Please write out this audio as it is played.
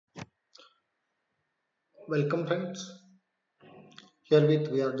Welcome friends. Herewith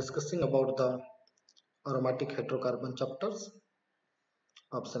we are discussing about the aromatic hydrocarbon chapters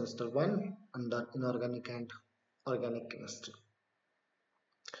of semester 1 under inorganic and organic chemistry.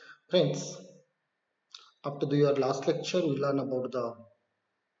 Friends, after your last lecture we learn about the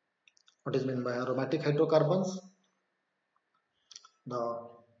what is meant by aromatic hydrocarbons, the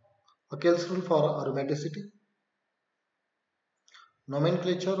Hackel's rule for aromaticity,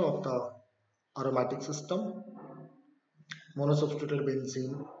 nomenclature of the aromatic system, monosubstituted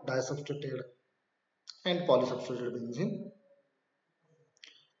benzene, disubstituted and polysubstituted benzene.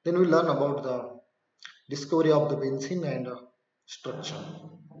 Then we learn about the discovery of the benzene and structure.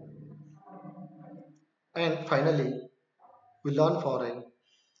 And finally, we learn for a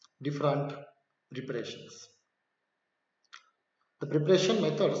different preparations. The preparation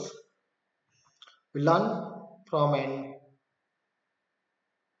methods we learn from an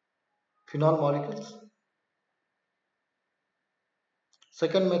phenol molecules.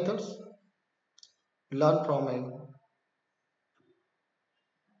 Second methods we learn from an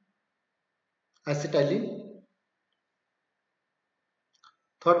acetylene.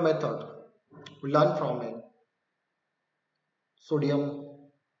 Third method we learn from a sodium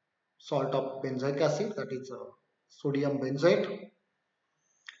salt of benzoic acid, that is sodium benzoate.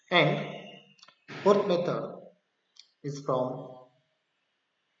 And fourth method is from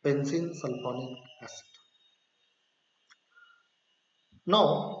benzene sulphonic acid.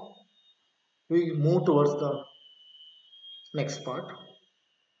 Now we move towards the next part,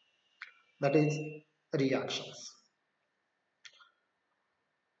 that is reactions.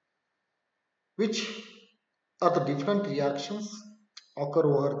 Which are the different reactions occur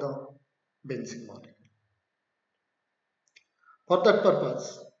over the benzene molecule. For that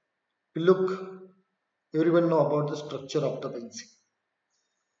purpose, we everyone know about the structure of the benzene.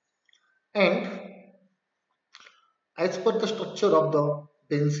 And as per the structure of the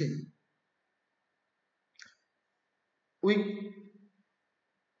benzene, we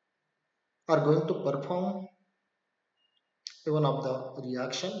are going to perform one of the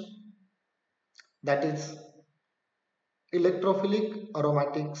reaction, that is electrophilic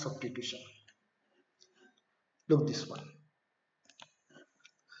aromatic substitution. Look this one.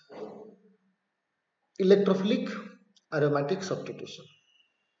 Electrophilic aromatic substitution.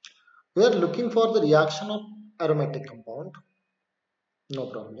 We are looking for the reaction of aromatic compound. No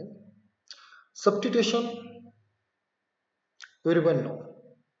problem. Substitution, everyone know.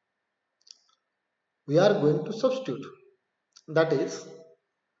 We are going to substitute. That is,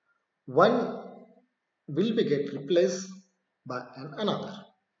 one will be get replaced by another.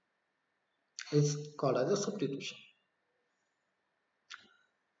 It's called as a substitution.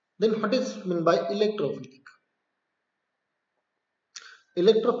 Then what is meant by electrophilic?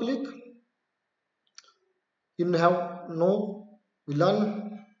 Electrophilic, you have we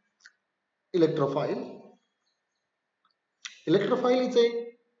learn electrophile. Electrophile is a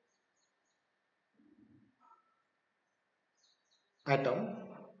atom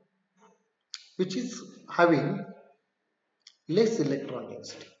which is having less electron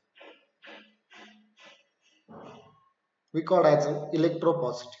density. We call it as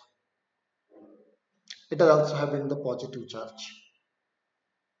electropositive. It is also having the positive charge.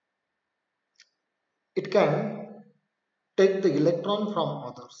 It can take the electron from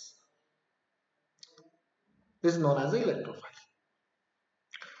others. This is known as an electrophile.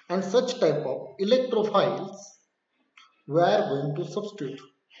 And such type of electrophiles we are going to substitute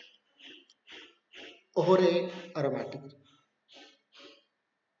over a aromatic.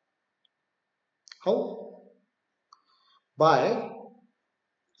 How? By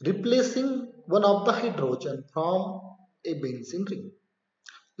replacing one of the hydrogen from a benzene ring.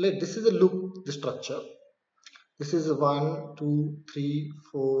 This is a look the structure. This is 1, 2, 3,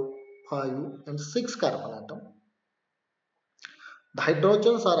 4, 5 and 6 carbon atom. The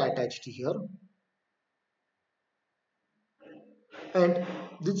hydrogens are attached here. And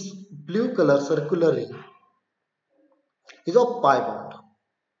this blue color circular ring is of pi bond.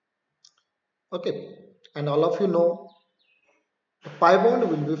 Okay, and all of you know the pi bond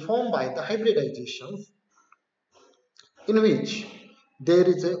will be formed by the hybridization in which there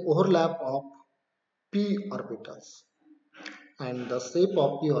is a overlap of p orbitals, and the shape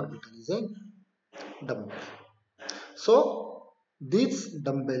of p orbital is a dumbbell. So these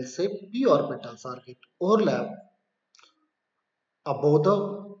dumbbell shape p orbitals are get overlap above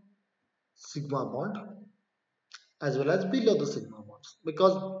the sigma bond as well as below the sigma bonds,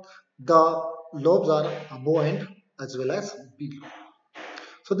 because the lobes are above and as well as below.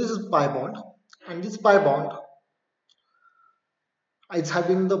 So this is pi bond, and this pi bond is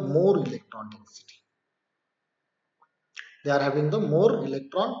having the more electron density. They are having the more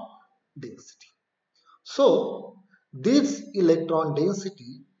electron density. So this electron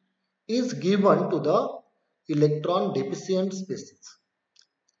density is given to the electron deficient species,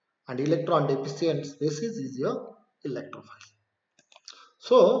 and electron deficient species is your electrophile.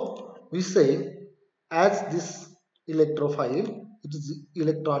 So we say as this electrophile, it is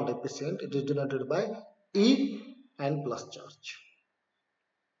electron deficient, it is denoted by E and plus charge.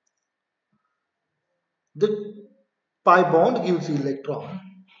 The pi bond gives the electron,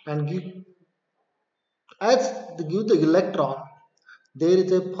 and as they give the electron, there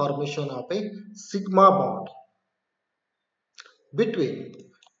is a formation of a sigma bond between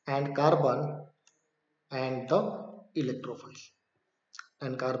and carbon and the electrophile,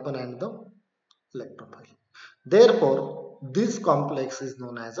 and carbon and the electrophile. Therefore, this complex is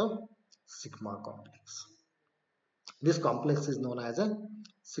known as a sigma complex. This complex is known as a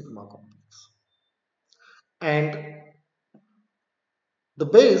sigma complex. And the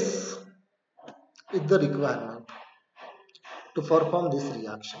base is the requirement to perform this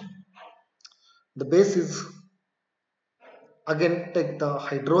reaction. The base is, again, take the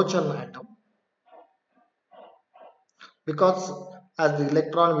hydrogen atom, because as the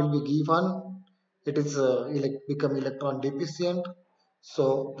electron will be given, it is become electron deficient.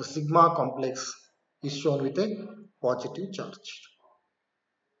 So the sigma complex is shown with a positive charge.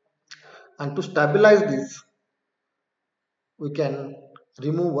 And to stabilize this, we can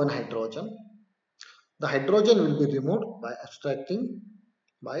remove one hydrogen. The hydrogen will be removed by abstracting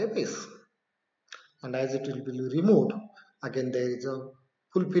by a base. And as it will be removed, again there is a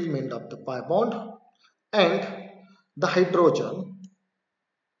fulfillment of the pi bond, and the hydrogen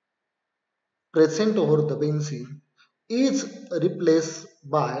present over the benzene is replaced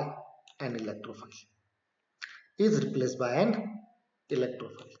by an electrophile.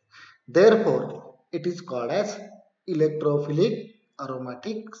 Therefore, it is called as electrophilic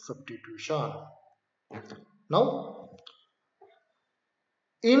aromatic substitution. Now,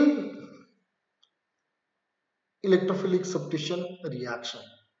 in electrophilic substitution reaction,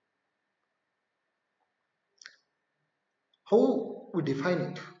 how we define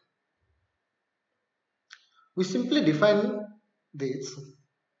it? We simply define this: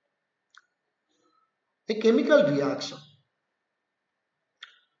 a chemical reaction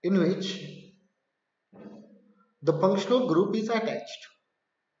in which the functional group is attached.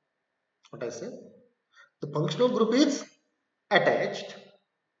 What I say? The functional group is attached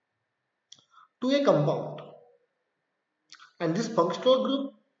to a compound, and this functional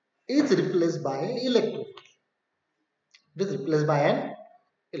group is replaced by an electrophile. It is replaced by an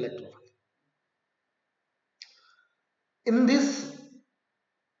electrophile. In this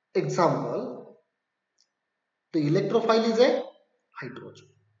example, the electrophile is a hydrogen.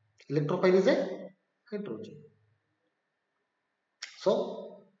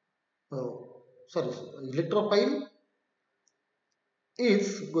 So, electrophile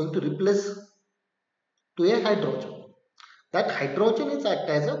is going to replace to a hydrogen. That hydrogen is act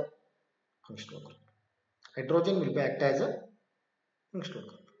as a functional group. Hydrogen will be act as a functional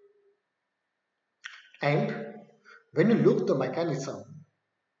group. And when you look the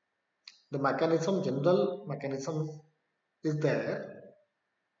general mechanism is there,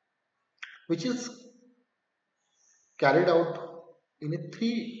 which is carried out in a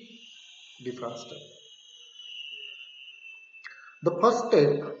 3 different steps. The first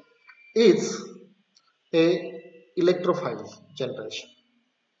step is a electrophile generation.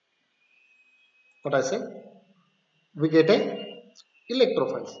 What I say? We get a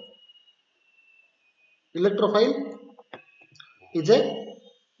electrophile. Electrophile is a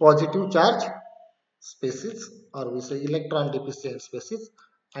positive charge species, or we say electron deficient species,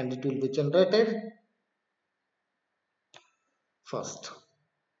 and it will be generated first.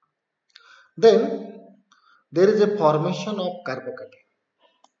 Then there is a formation of carbocation.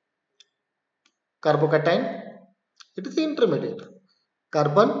 Carbocation, it is intermediate.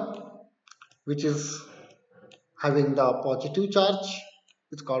 Carbon, which is having the positive charge,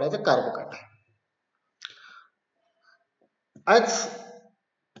 is called as a carbocation. As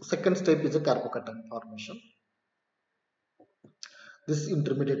second step is a carbocation formation. This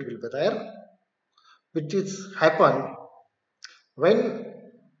intermediate will be there, which is happen when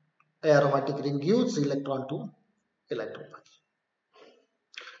aromatic ring gives electron to electrophile.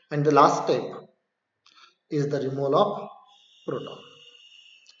 And the last step is the removal of proton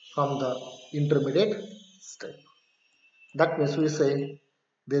from the intermediate step. That means we say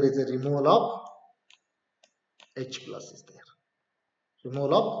there is a removal of H plus is there.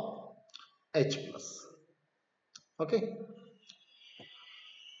 Removal of H plus. Okay.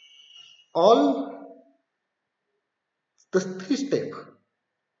 All The three step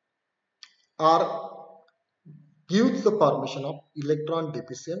are gives the formation of electron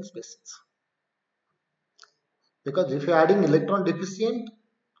deficient species. Because if you are adding electron deficient,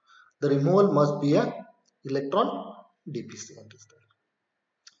 the removal must be a electron deficient.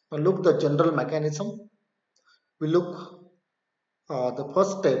 Now look the general mechanism. We look the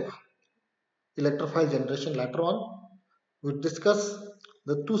first step, electrophile generation. Later on, we discuss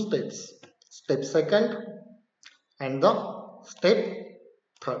the two steps, step second and the step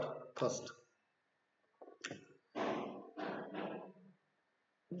third. First,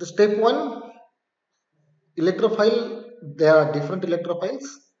 the step one, electrophile. There are different electrophiles,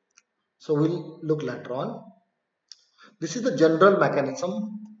 so we'll look later on. This is the general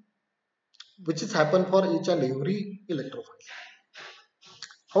mechanism which is happen for each and every electrophile.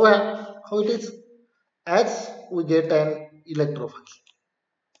 How it is? As we get an electrophile,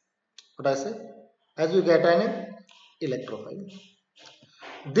 what I say? As we get an electrophile,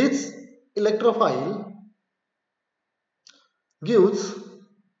 this electrophile gives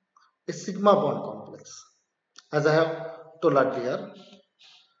a sigma bond complex. As I have told earlier,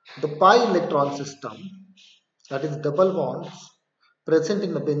 the pi electron system, that is double bonds present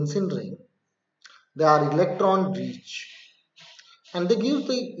in the benzene ring, they are electron rich and they give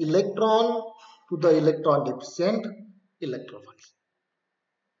the electron to the electron deficient electrophile.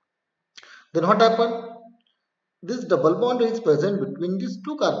 Then what happened? This double bond is present between these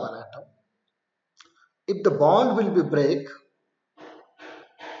two carbon atoms. If the bond will be break,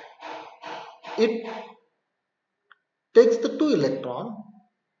 it takes the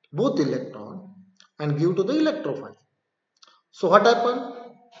both electron and give to the electrophile. So what happened?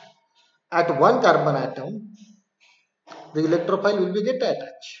 At one carbon atom, the electrophile will be get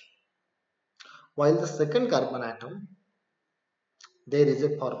attached. While the second carbon atom, there is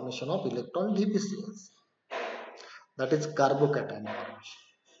a formation of electron deficiency. That is carbocation formation.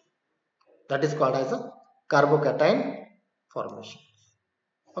 That is called as a carbocation formation.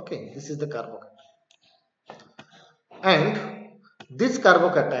 Okay, this is the carbocation. And this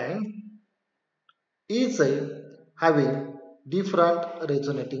carbocation is having different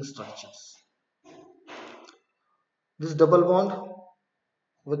resonating structures. This double bond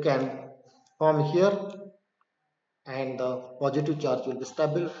we can form here, and the positive charge will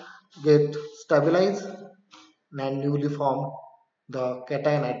be get stabilized and newly form the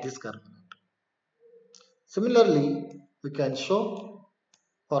cation at this carbon atom. Similarly, we can show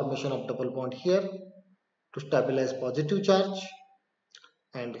formation of double bond here to stabilize positive charge,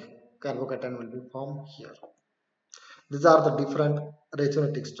 and carbocation will be formed here. These are the different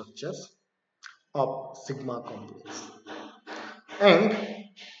resonating structures of sigma complex. And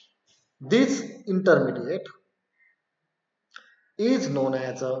this intermediate is known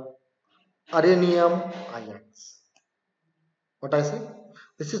as uranium ions. What I say?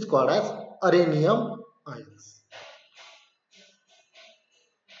 This is called as uranium ions.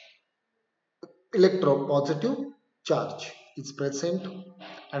 Electropositive charge is present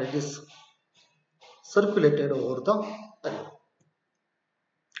and it is circulated over the atom.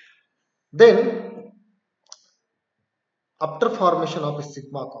 Then, after formation of a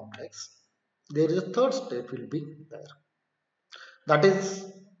sigma complex, there is a third step will be there. That is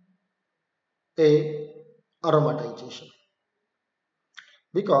a aromatization.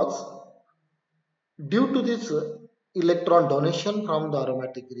 Because due to this electron donation from the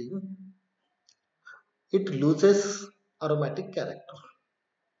aromatic ring, it loses aromatic character.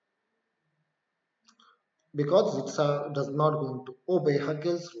 Because it does not going to obey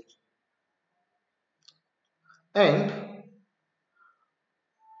Haeckel's rule. And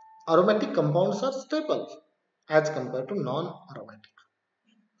aromatic compounds are stable as compared to non-aromatic.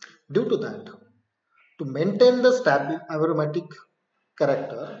 Due to that, to maintain the aromatic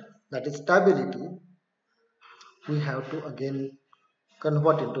character, that is stability, we have to again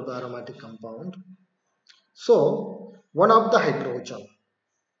convert into the aromatic compound. So, one of the hydrogen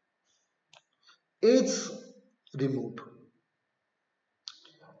is removed,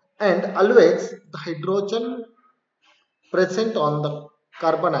 and always the hydrogen present on the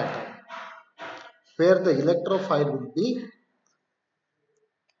carbon atom where the electrophile will be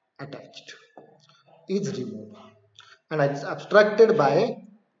attached is removed, and it's abstracted by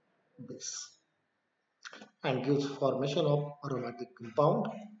this and gives formation of aromatic compound.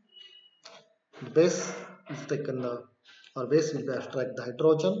 The base is taken or base will be abstract the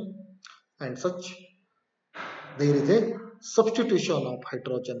hydrogen, and such there is a substitution of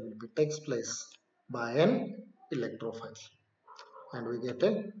hydrogen will be takes place by an electrophile, and we get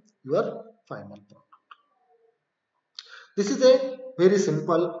your final product. This is a very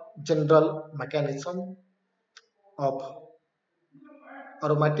simple general mechanism of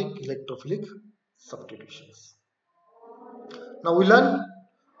aromatic electrophilic substitutions. Now we learn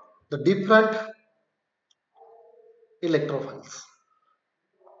the different electrophiles.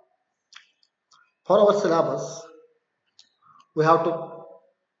 For our syllabus, we have to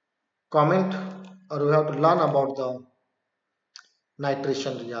comment or we have to learn about the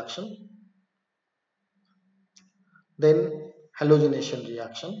nitration reaction, then halogenation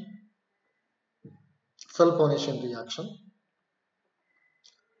reaction, sulphonation reaction,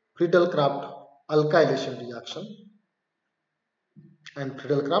 Friedel-Crafts alkylation reaction, and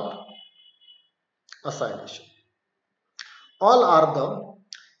Friedel-Crafts acylation. All are the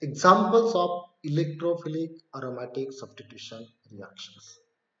examples of electrophilic aromatic substitution reactions.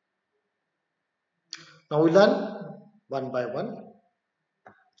 Now we learn one by one.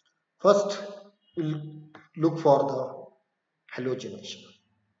 First, we'll look for the halogenation.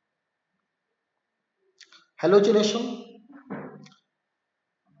 Halogenation,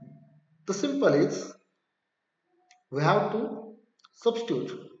 the simple is we have to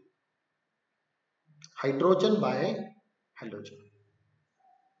substitute hydrogen by halogen.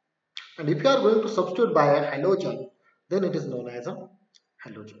 And if you are going to substitute by a halogen, then it is known as a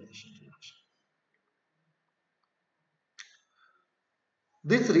halogenation reaction.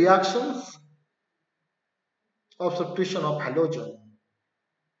 These reactions of substitution of halogen,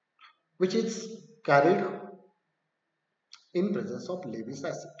 which is carried in presence of Lewis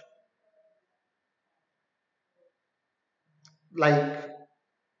acid, like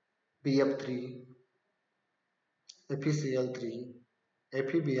BF3, FeCl3,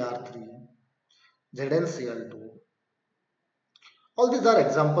 FeBr3, ZnCl2. All these are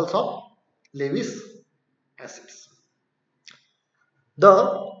examples of Lewis acids.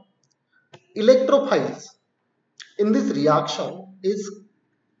 The electrophiles in this reaction is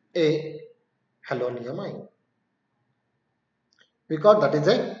a halonium ion, because that is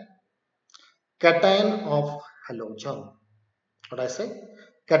a cation of halogen. What I say?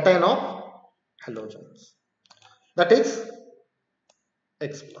 Cation of halogens. That is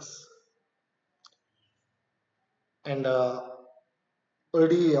X plus. And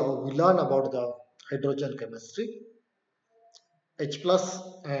already we learn about the hydrogen chemistry. H plus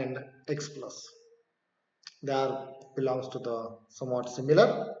and X plus, they are belongs to the somewhat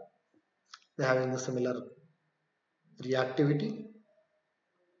similar. They are having the similar reactivity.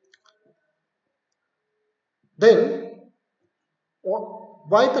 Then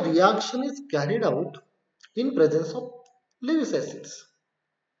why the reaction is carried out in presence of Lewis acids?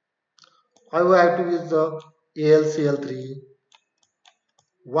 Why we have to use the AlCl3?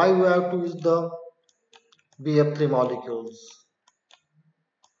 Why we have to use the BF3 molecules?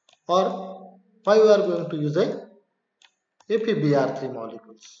 Or why we are going to use a FeBr3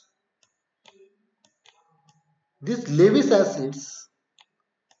 molecules? These Lewis acids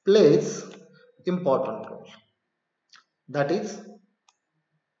plays important role. That is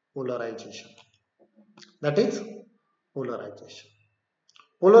polarization. That is polarization.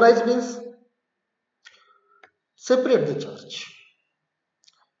 Polarize means separate the charge.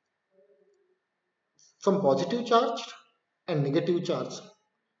 Some positive charge and negative charge,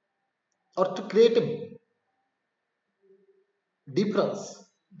 or to create a difference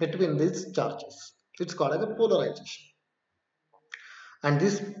between these charges. It's called as a polarization. And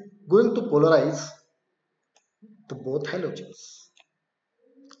this going to polarize to both halogens.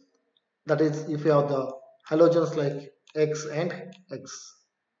 That is, if you have the halogens like X and X,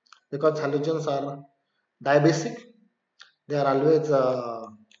 because halogens are diabasic, they are always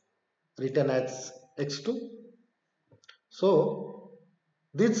written as X2. So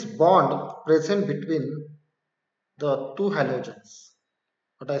this bond present between the two halogens,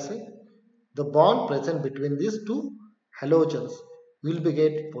 what I say, the bond present between these two halogens will be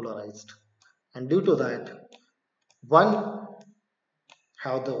get polarized, and due to that, one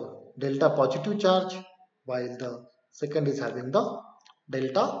have the delta positive charge while the second is having the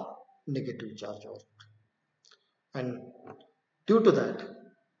delta negative charge, and due to that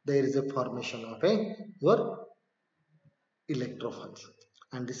there is a formation of your electrophile,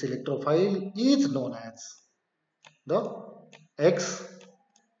 and this electrophile is known as the X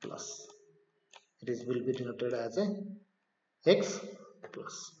plus. It will be denoted as a X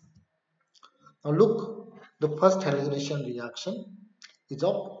plus. Now look, the first halogenation reaction is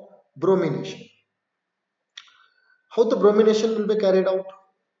of bromination. How the bromination will be carried out?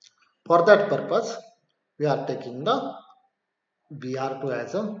 For that purpose, we are taking the Br2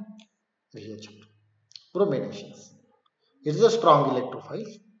 as a reagent. Brominations. It is a strong electrophile.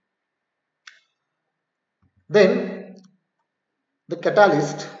 Then the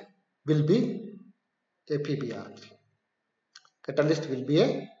catalyst will be ApBr3. Catalyst will be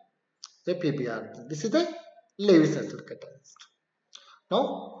a ApBr3. This is a Lewis acid catalyst.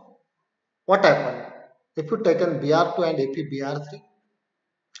 Now, what happened? If you taken Br2 and ApBr3,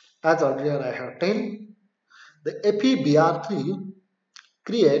 as earlier I have told, the ApBr3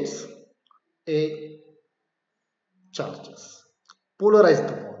 creates a charges, polarize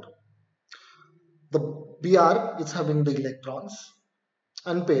the bond. The Br is having the electrons,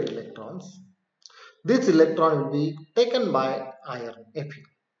 unpaired electrons. This electron will be taken by iron Ap,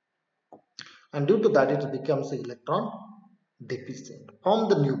 and due to that it becomes an electron deficient. Form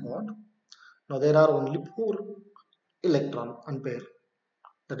the new bond. Now there are only 4 electron unpaired,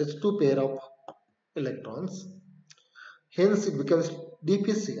 that is 2 pair of electrons. Hence it becomes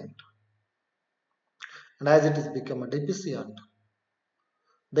deficient, and as it is become a deficient,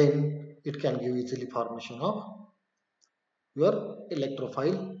 then it can give easily formation of your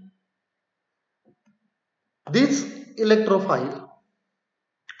electrophile. This electrophile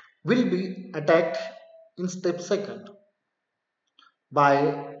will be attacked in step second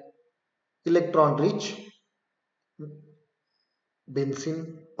by electron rich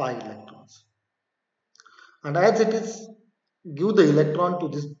benzene pi electrons, and as it is give the electron to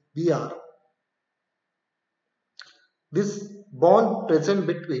this Br, this bond present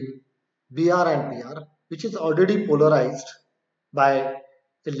between Br and Br, which is already polarized by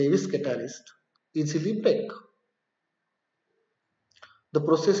a Lewis catalyst, easily break. The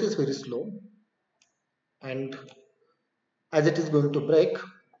process is very slow, and as it is going to break,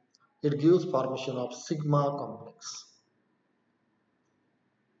 it gives formation of sigma complex.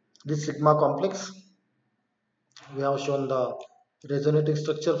 This sigma complex, we have shown the resonating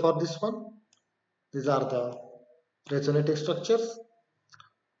structure for this one. These are the resonating structures.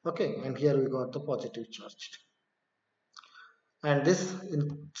 Okay, and here we got the positive charged. And this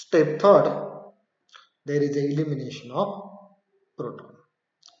in step third, there is a elimination of proton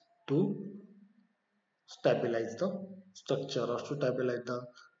to stabilize the structure or to stabilize the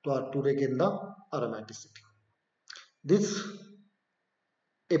to regain the aromaticity. This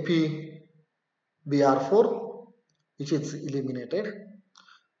ApBr4, which is eliminated,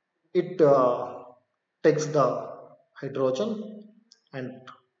 it takes the hydrogen and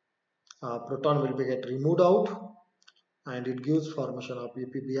proton will be get removed out, and it gives formation of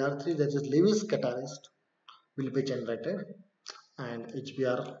ApBr3, that is Lewis catalyst will be generated, and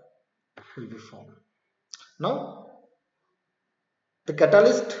HBr will be formed. Now the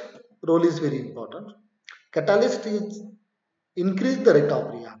catalyst role is very important. Catalyst is increase the rate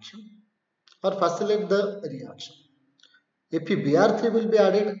of reaction or facilitate the reaction. ApBr3 will be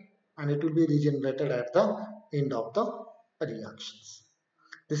added and it will be regenerated at the end of the reactions.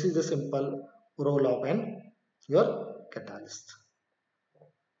 This is the simple role of your catalyst.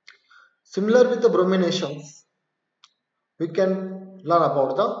 Similar with the brominations, we can learn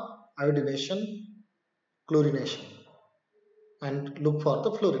about the iodination, chlorination, and look for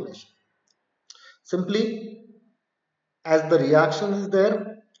the fluorination. Simply, as the reaction is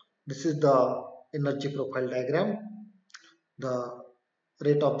there, this is the energy profile diagram. The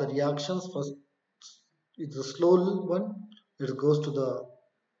rate of the reactions, first is the slow one, it goes to the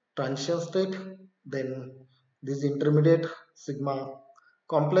transition state, then this intermediate sigma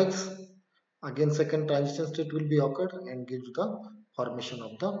complex, again second transition state will be occurred and gives the formation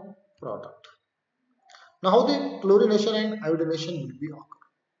of the product. Now how the chlorination and iodination will be occur?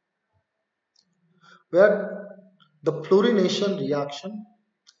 Where the fluorination reaction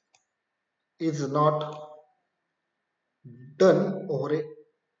is not done over a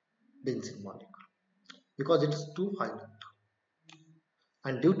benzene molecule because it is too violent,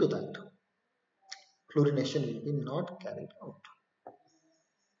 and due to that fluorination will be not carried out.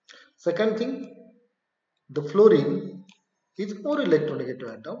 Second thing, the fluorine is more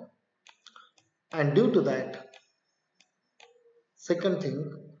electronegative atom, and due to that, second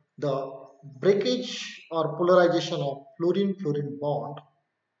thing, the breakage or polarization of fluorine-fluorine bond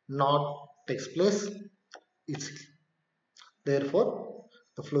not takes place easily. Therefore,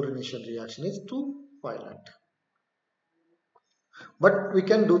 the fluorination reaction is too violent. But we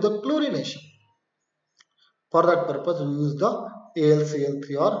can do the chlorination. For that purpose, we use the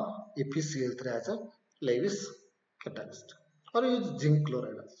AlCl3 or ApCl3 as a Lewis catalyst, or use zinc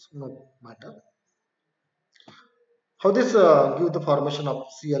chloride also, no matter. How this give the formation of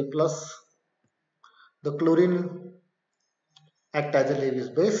Cl plus? The chlorine act as a Lewis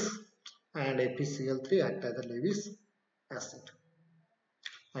base and ApCl3 act as a Lewis acid,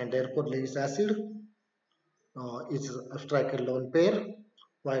 and therefore Lewis acid is strike a lone pair,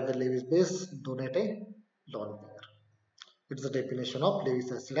 while the Lewis base donate a lone pair. It's the definition of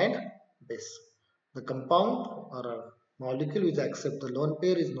Lewis acid and base. The compound or a molecule which accepts the lone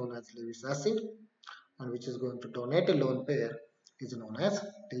pair is known as Lewis acid, and which is going to donate a lone pair is known as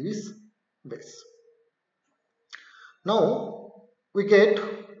Lewis base. Now we get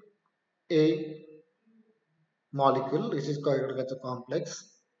a molecule which is called as a complex,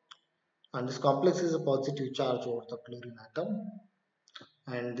 and this complex is a positive charge over the chlorine atom,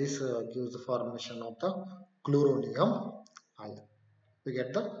 and this gives the formation of the chloronium ion. We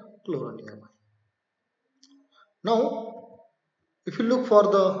get the chloronium ion. Now if you look for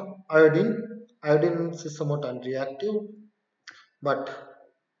the iodine is somewhat unreactive, but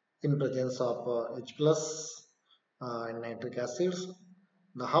in presence of H plus and nitric acids,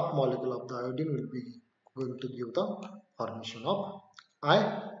 the half molecule of the iodine will be going to give the formation of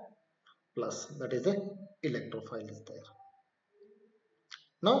I plus, that is a electrophile is there.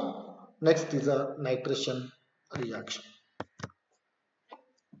 Now next is a nitration reaction.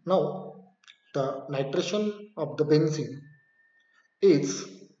 Now the nitration of the benzene is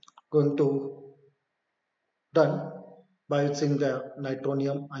going to done by using the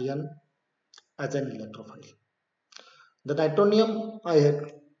nitronium ion as an electrophile. The nitronium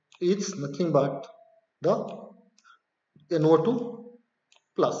ion is nothing but the NO2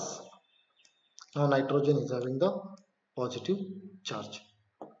 plus. Now nitrogen is having the positive charge,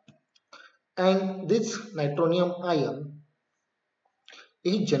 and this nitronium ion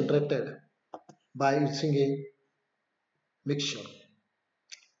is generated by using a mixture,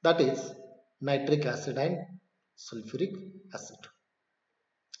 that is nitric acid and sulfuric acid.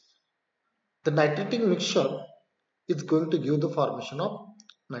 The nitrating mixture is going to give the formation of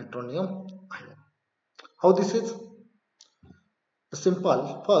nitronium ion. How this is?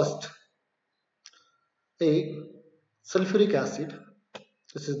 Simple. First, a sulfuric acid,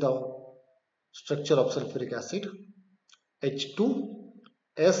 this is the structure of sulfuric acid,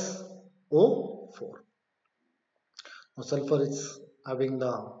 H2SO4. Now sulfur is having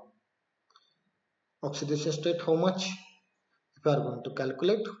the oxidation state, how much? If you are going to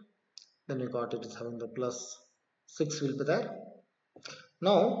calculate, then you got it is having the plus 6 will be there.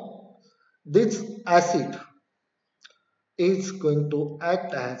 Now this acid is going to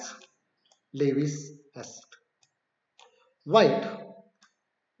act as Lewis acid. White,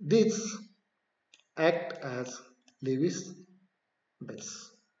 this act as Lewis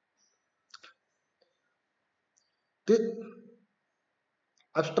base. This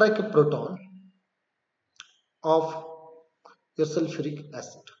abstract a proton of your sulfuric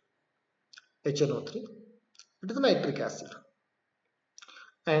acid, HNO3, it is nitric acid,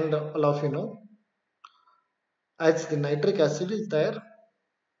 and all of you know, as the nitric acid is there,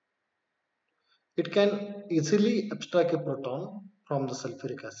 it can easily abstract a proton from the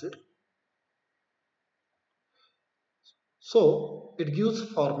sulfuric acid, so it gives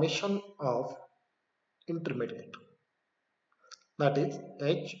formation of intermediate, that is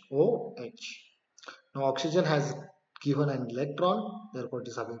HOH. Now oxygen has given an electron, therefore it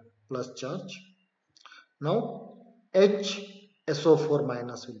is having plus charge. Now HSO4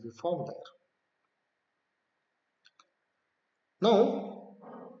 minus will be formed there. Now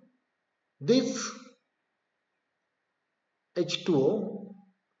this H2O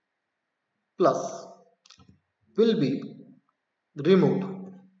plus will be removed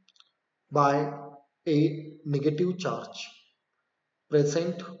by a negative charge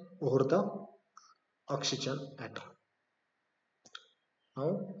present over the oxygen atom.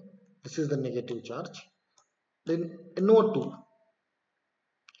 Now this is the negative charge. Then NO2,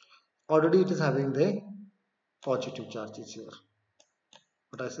 already it is having the positive charge is here.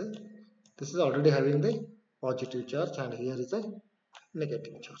 What I said, this is already having the positive charge, and here is a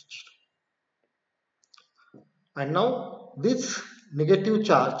negative charge. And now this negative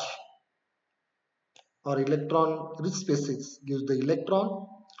charge or electron rich species gives the electron,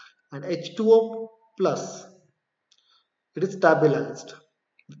 and H2O plus, it is stabilized,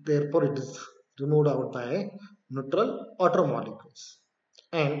 therefore it is removed out by neutral water molecules,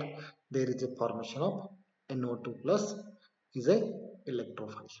 and there is a formation of NO2 plus is a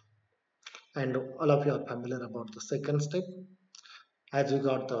electrophile. And all of you are familiar about the second step. As we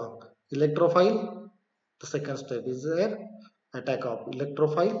got the electrophile, the second step is there, attack of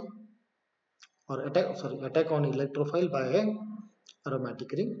electrophile, or attack on electrophile by a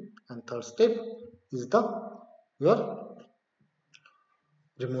aromatic ring, and third step is the your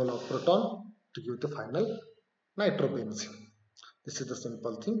removal of proton to give the final nitrobenzene. This is the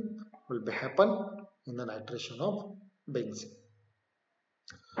simple thing will be happen in the nitration of benzene.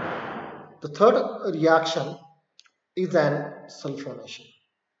 The third reaction is an sulphonation.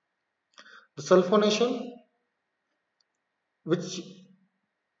 The sulphonation, which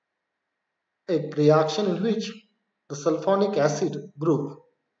a reaction in which the sulfonic acid group,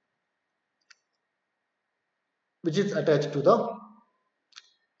 which is attached to the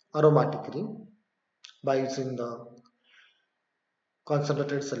aromatic ring by using the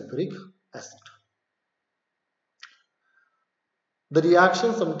concentrated sulfuric acid. The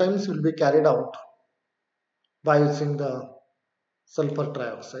reaction sometimes will be carried out by using the sulfur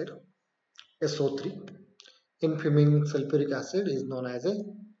trioxide SO3 in fuming sulfuric acid is known as a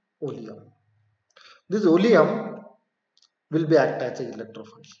oleum. This oleum will be act as an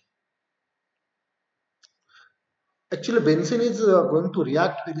electrophile. Actually, benzene is going to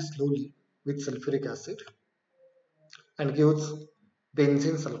react very slowly with sulfuric acid and gives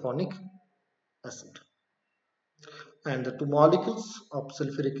benzene sulfonic acid. And the two molecules of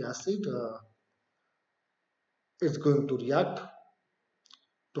sulfuric acid is going to react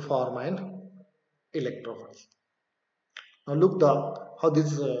to form an electrophile. Now look how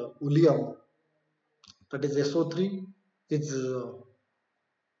this oleum, that is SO3, is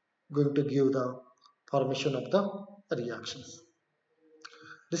going to give the formation of the reactions.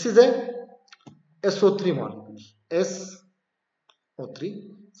 This is a SO3 molecule. SO3,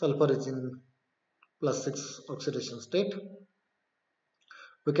 sulfur is in +6 oxidation state.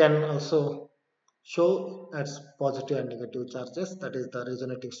 We can also show as positive and negative charges, that is the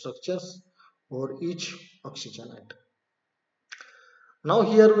resonating structures over each oxygen atom. Now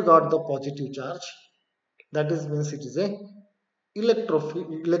here we got the positive charge, that is means it is a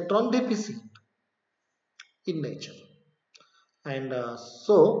electron deficient in nature, and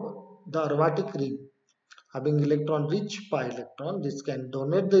so the aromatic ring having electron rich pi electron, this can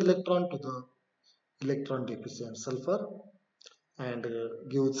donate the electron to the electron deficient sulfur and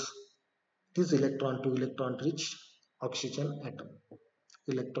gives this electron to electron rich oxygen atom,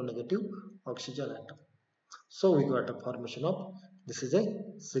 electronegative oxygen atom. So we got a formation of, this is a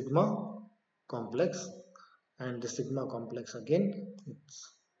sigma complex, and the sigma complex again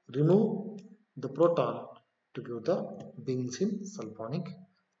it's remove the proton to give the benzene sulfonic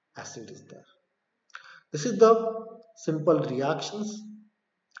acid is there. This is the simple reactions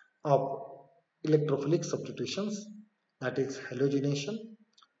of electrophilic substitutions, that is halogenation,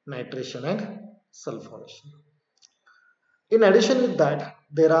 nitration and sulphonation. In addition with that,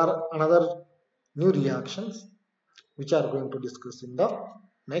 there are another new reactions which are going to discuss in the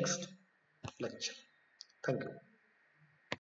next lecture. Thank you.